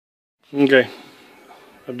Okay,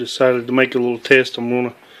 I've decided to make a little test.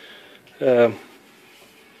 I'm gonna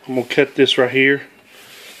cut this right here.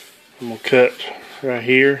 I'm gonna cut right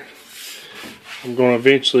here. I'm gonna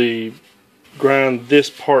eventually grind this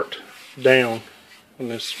part down on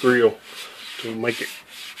this grill to make it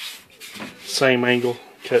same angle.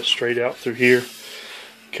 Cut straight out through here.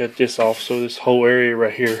 Cut this off so this whole area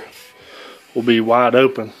right here will be wide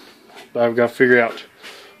open. But I've got to figure out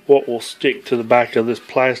what will stick to the back of this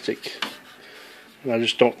plastic, and I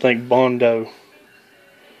just don't think Bondo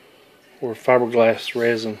or fiberglass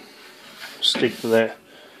resin will stick to that.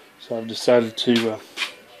 So I've decided to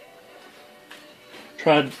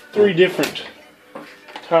try 3 different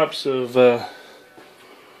types of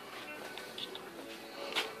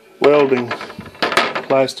welding,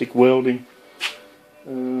 plastic welding.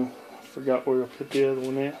 I forgot where I put the other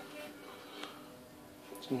one at.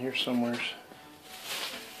 It's in here somewhere.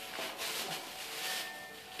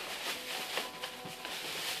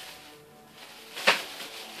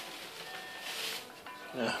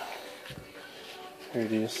 Here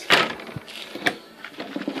it is.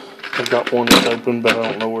 I've got one that's open, but I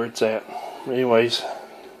don't know where it's at. Anyways,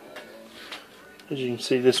 as you can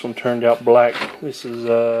see, this one turned out black. This is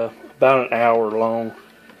about an hour long,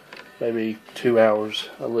 maybe 2 hours.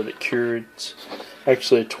 I let it cure. It's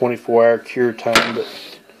actually a 24-hour cure time,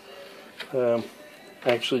 but I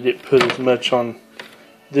actually didn't put as much on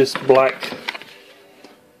this black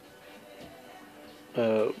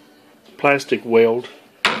plastic weld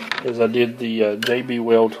as I did the JB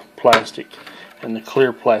Weld plastic and the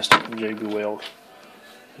clear plastic from JB Weld.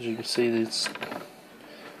 As you can see, it's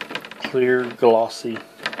clear, glossy.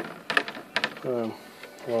 What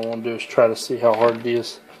I want to do is try to see how hard it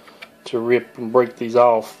is to rip and break these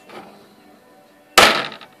off.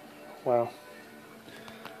 Wow.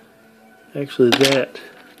 Actually, that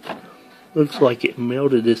looks like it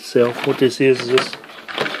melted itself. What this is this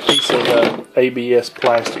piece of ABS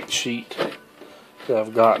plastic sheet that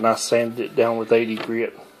I've got, and I sanded it down with 80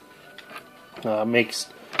 grit. I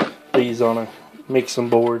mixed these on a mixing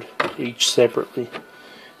board, each separately,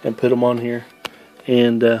 and put them on here.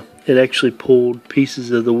 And it actually pulled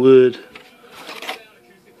pieces of the wood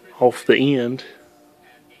off the end,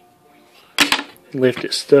 left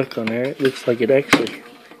it stuck on there. It looks like it actually,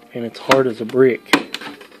 and it's hard as a brick.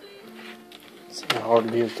 See how hard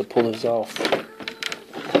it is to pull this off.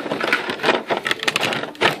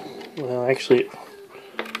 Well, actually,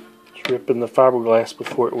 it's ripping the fiberglass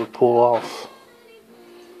before it would pull off.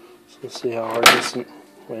 So let's see how hard this is.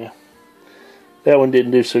 Well, that one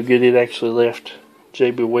didn't do so good. It actually left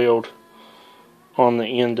JB Weld on the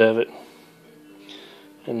end of it.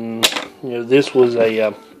 And this was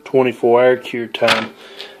a 24-hour cure time,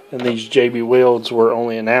 and these JB Welds were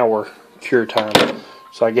only an hour cure time.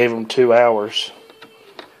 So I gave them 2 hours.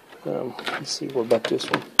 Let's see, what about this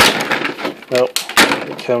one? Nope,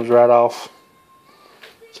 it comes right off.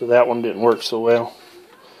 So that one didn't work so well.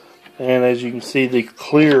 And as you can see, the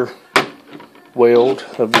clear weld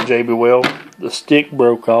of the JB Weld, the stick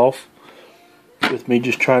broke off with me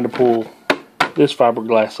just trying to pull this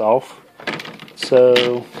fiberglass off.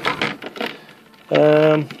 So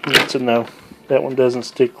it's a no. That one doesn't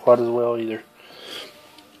stick quite as well either.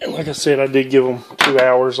 And like I said, I did give them 2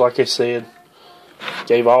 hours. Like I said,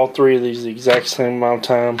 gave all 3 of these the exact same amount of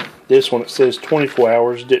time. This one, it says 24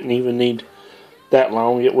 hours. Didn't even need that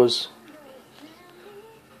long. It was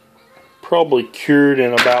probably cured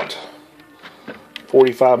in about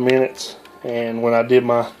 45 minutes. And when I did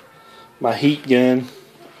my heat gun,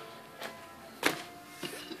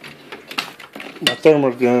 my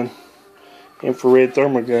thermal gun, infrared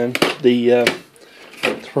thermal gun, the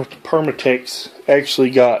Permatex actually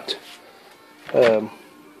got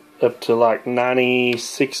up to like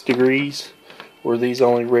 96 degrees, where these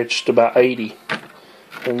only reached about 80.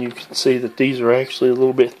 And you can see that these are actually a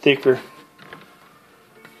little bit thicker,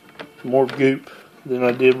 more goop than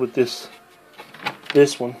I did with this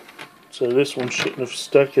one. So this one shouldn't have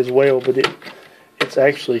stuck as well, but it's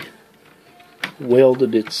actually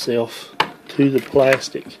welded itself to the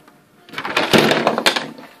plastic.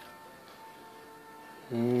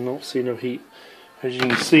 Don't see no heat. As you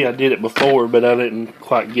can see, I did it before, but I didn't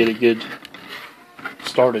quite get a good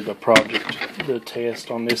started a project, the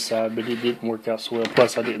test on this side, but it didn't work out so well.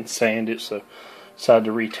 Plus, I didn't sand it, so I decided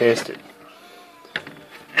to retest it.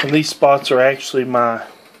 And these spots are actually my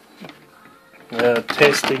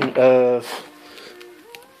testing of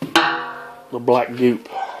the black goop.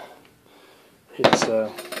 It's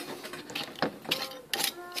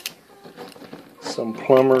some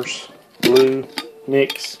plumber's glue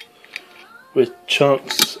mix with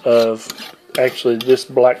chunks of actually this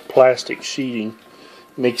black plastic sheeting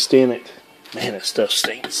mixed in it. Man, that stuff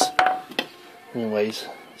stinks. Anyways,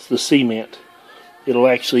 it's the cement. It'll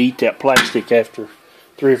actually eat that plastic after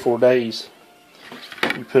 3 or 4 days.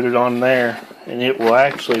 You put it on there and it will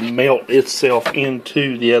actually melt itself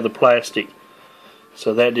into the other plastic.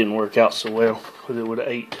 So that didn't work out so well because it would have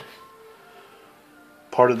ate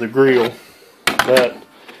part of the grill. But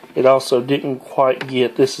it also didn't quite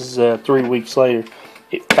get, this is 3 weeks later,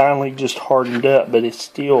 it finally just hardened up, but it's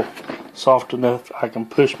still soft enough I can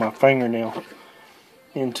push my fingernail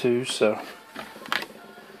into. So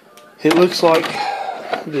it looks like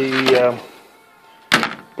the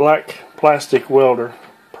black plastic welder,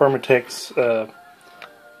 Permatex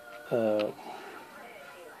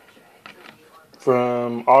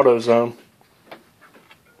from AutoZone,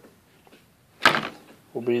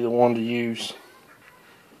 will be the one to use.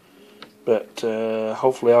 But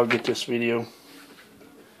hopefully I'll get this video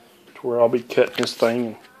where I'll be cutting this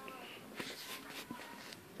thing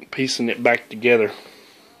and piecing it back together.